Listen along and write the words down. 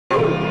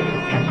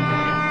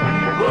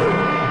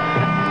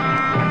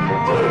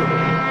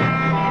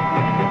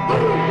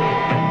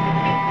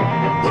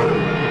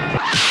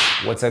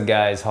What's up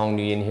guys,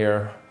 Nguyen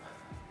here,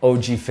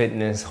 OG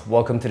Fitness.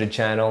 Welcome to the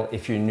channel.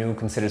 If you're new,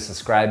 consider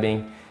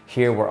subscribing.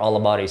 Here we're all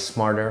about a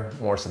smarter,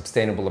 more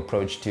sustainable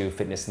approach to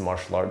fitness and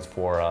martial arts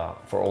for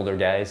older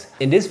guys.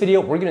 In this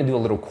video, we're gonna do a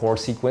little core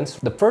sequence.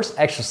 The first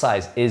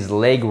exercise is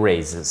leg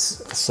raises.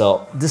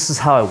 So this is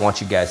how I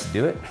want you guys to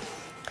do it.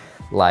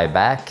 Lie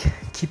back,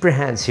 keep your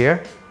hands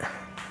here,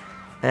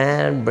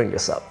 and bring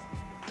this up.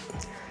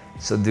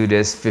 So do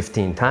this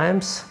 15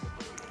 times.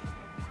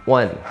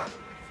 1,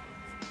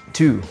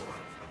 2,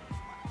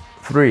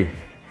 3,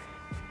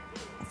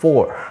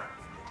 4,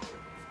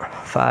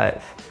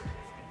 5,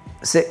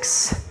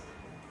 6,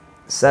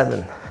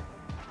 7,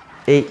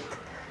 8,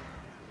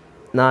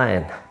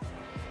 9,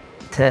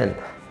 10,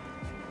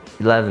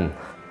 11,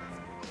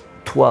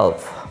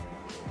 12,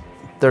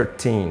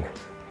 13,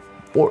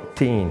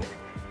 14,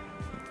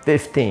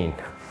 15.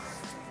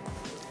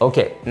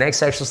 Okay,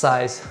 next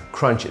exercise,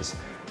 crunches.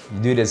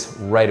 You do this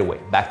right away,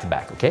 back to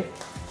back, okay?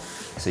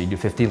 So you do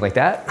 15 like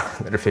that,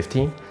 another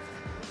 15.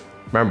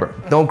 Remember,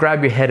 don't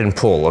grab your head and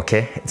pull,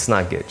 okay? It's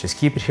not good. Just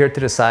keep it here to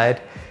the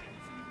side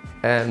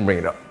and bring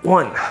it up.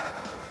 1,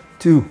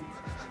 2,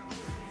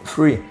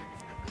 3,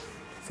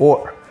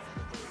 4,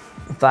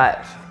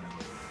 5,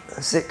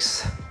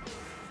 6,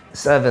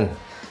 7,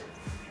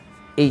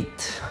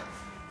 8,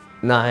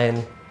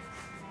 9,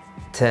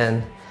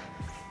 10,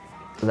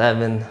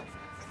 11,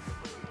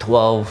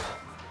 12,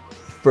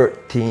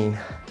 13,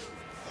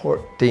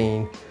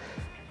 14,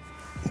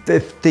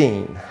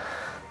 15.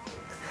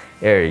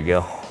 There you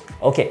go.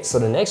 Okay, so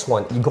the next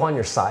one, you go on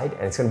your side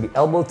and it's gonna be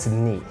elbow to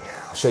knee.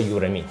 I'll show you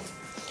what I mean.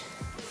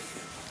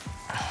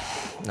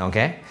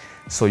 Okay,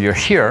 so you're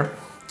here.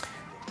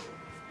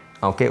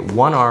 Okay,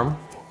 one arm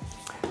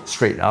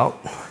straight out.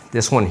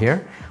 This one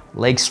here,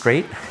 leg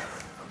straight,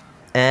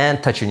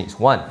 and touch your knees.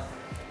 1,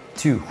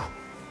 2,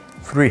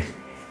 3,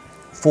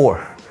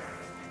 4,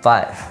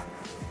 5,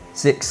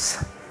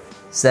 6,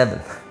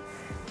 7,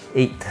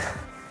 8,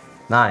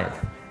 9,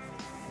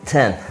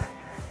 10,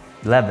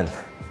 11,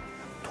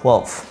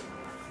 12,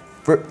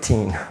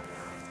 13,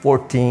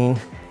 14,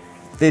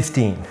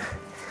 15.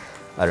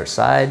 Other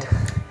side.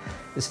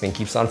 This thing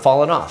keeps on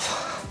falling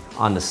off.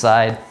 On the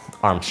side,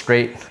 arm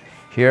straight.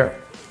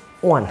 Here,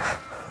 1,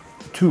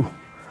 2,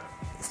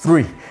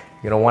 3.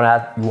 You're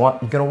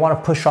gonna wanna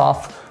push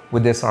off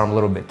with this arm a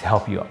little bit to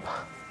help you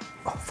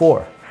up.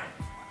 4,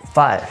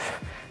 5,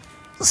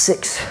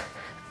 6,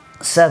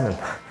 7,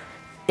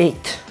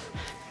 8,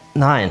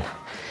 9,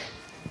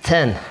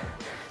 10,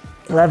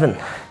 11,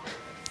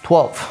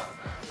 12,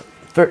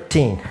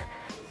 13,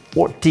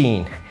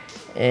 14,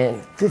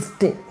 and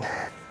 15.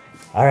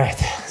 All right,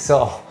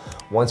 so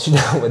once you're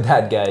done with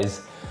that,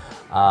 guys,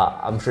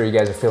 I'm sure you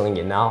guys are feeling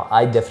it now.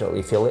 I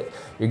definitely feel it.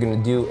 You're gonna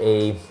do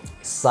a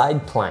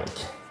side plank,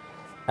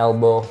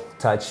 elbow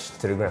touch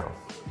to the ground.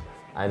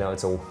 I know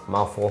it's a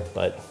mouthful,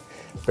 but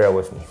bear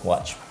with me,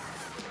 watch.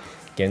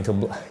 Get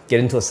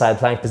into a side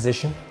plank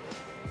position.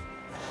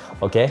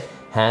 Okay,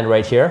 hand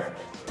right here,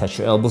 touch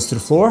your elbows to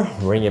the floor,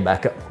 bring it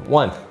back up.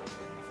 1,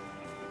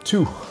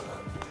 2,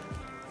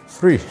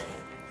 3,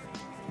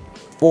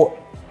 4,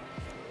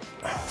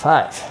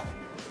 5,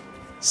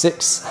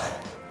 6,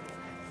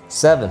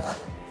 7,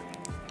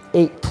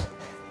 8,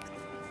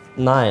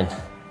 9,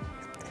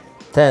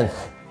 10,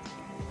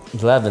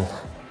 11,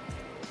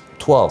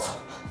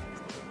 12,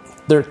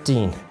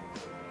 13,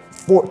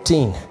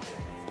 14,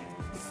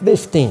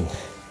 15.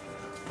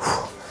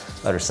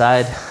 Other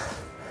side.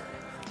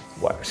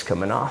 Wire's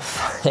coming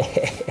off.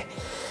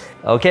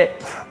 Okay,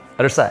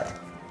 other side.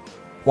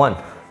 1,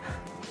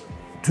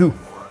 2,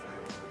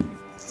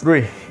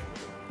 3,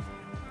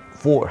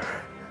 4,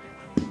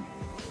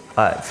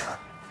 5,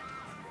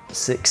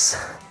 6,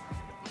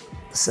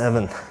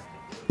 7,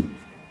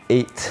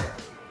 8,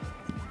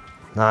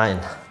 9,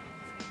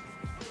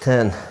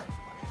 10,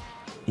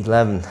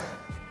 11,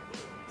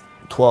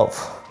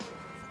 12,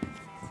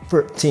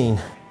 13,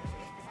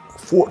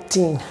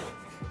 14,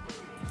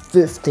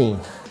 15.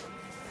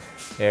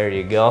 There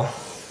you go.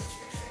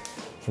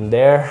 From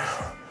there,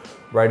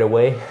 right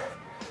away,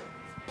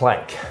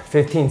 plank.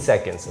 15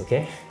 seconds,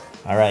 okay?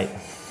 All right.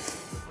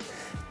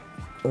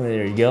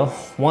 There you go.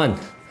 1,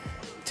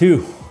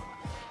 2,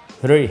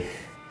 3,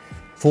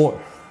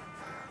 4,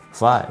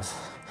 5,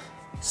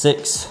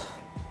 6,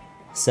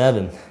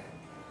 7,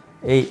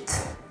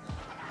 8,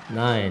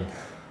 9,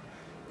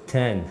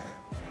 10,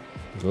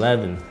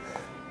 11,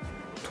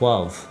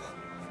 12,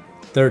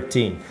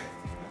 13,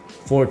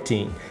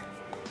 14,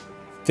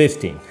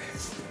 15.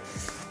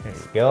 There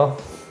you go.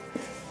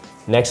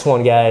 Next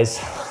one, guys,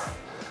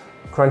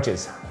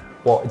 crunches.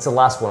 Well, it's the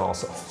last one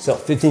also. So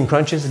 15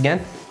 crunches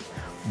again.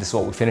 This is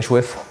what we finish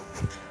with.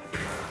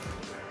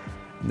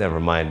 Never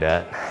mind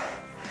that.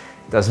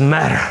 Doesn't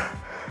matter.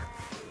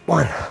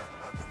 1,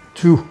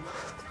 2,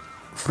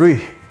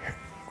 3,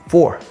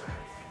 4,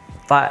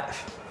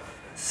 5,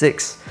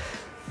 6,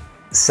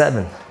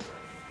 7,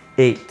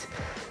 8,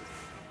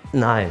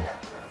 9,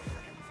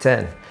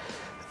 10,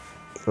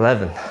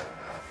 11,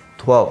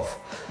 12,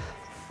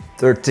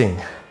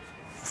 13,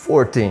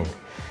 14,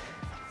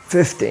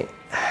 15.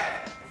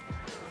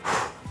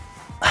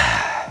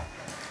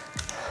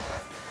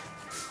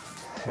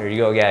 There you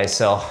go, guys.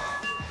 So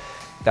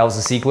that was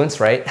the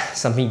sequence, right?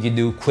 Something you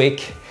do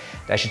quick.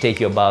 That should take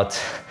you about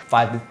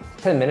 5 to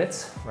 10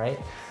 minutes, right?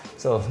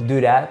 So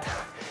do that.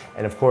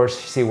 And of course,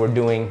 you see we're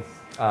doing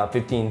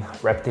 15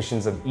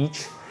 repetitions of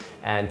each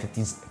and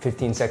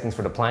 15 seconds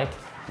for the plank.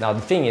 Now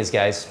the thing is,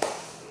 guys,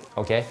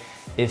 okay,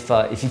 if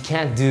you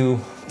can't do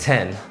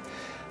 10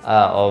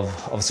 of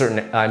a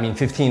certain,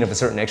 15 of a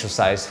certain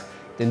exercise,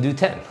 then do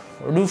 10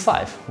 or do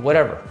 5,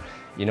 whatever.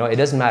 You know, it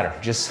doesn't matter,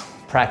 just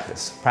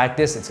practice.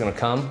 Practice, it's gonna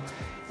come.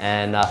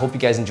 And I hope you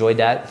guys enjoyed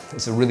that.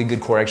 It's a really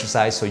good core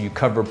exercise, so you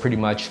cover pretty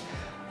much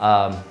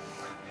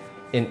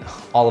in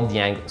all of the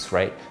angles,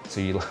 right?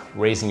 So you're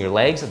raising your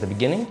legs at the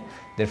beginning,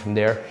 then from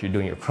there, you're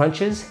doing your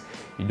crunches,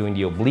 you're doing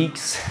the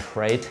obliques,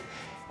 right?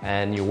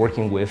 And you're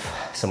working with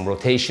some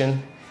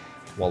rotation,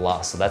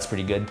 voila, so that's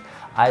pretty good.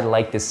 I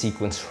like this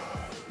sequence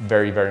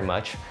very, very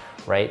much,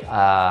 right?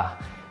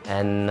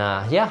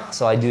 Yeah,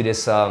 so I do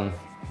this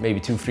maybe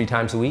 2-3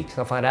 times a week,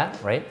 something like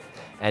that, right?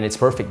 And it's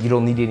perfect. You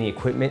don't need any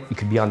equipment. You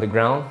could be on the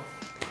ground,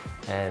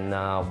 and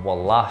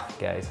voila,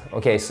 guys.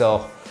 Okay,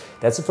 so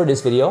that's it for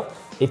this video.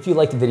 If you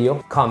liked the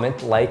video,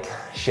 comment, like,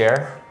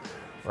 share,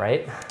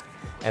 right?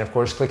 And of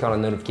course, click on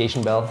the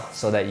notification bell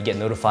so that you get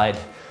notified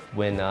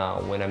when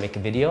I make a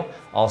video.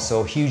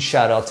 Also, huge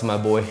shout out to my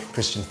boy,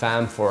 Christian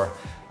Pham, for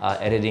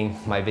editing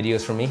my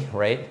videos for me,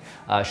 right?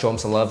 Show him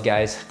some love,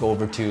 guys. Go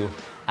over to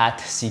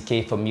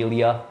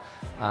 @CKFamilia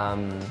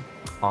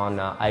on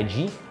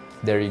IG.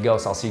 There you go.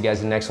 So I'll see you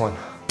guys in the next one.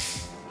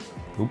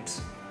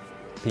 Oops.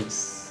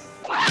 Peace.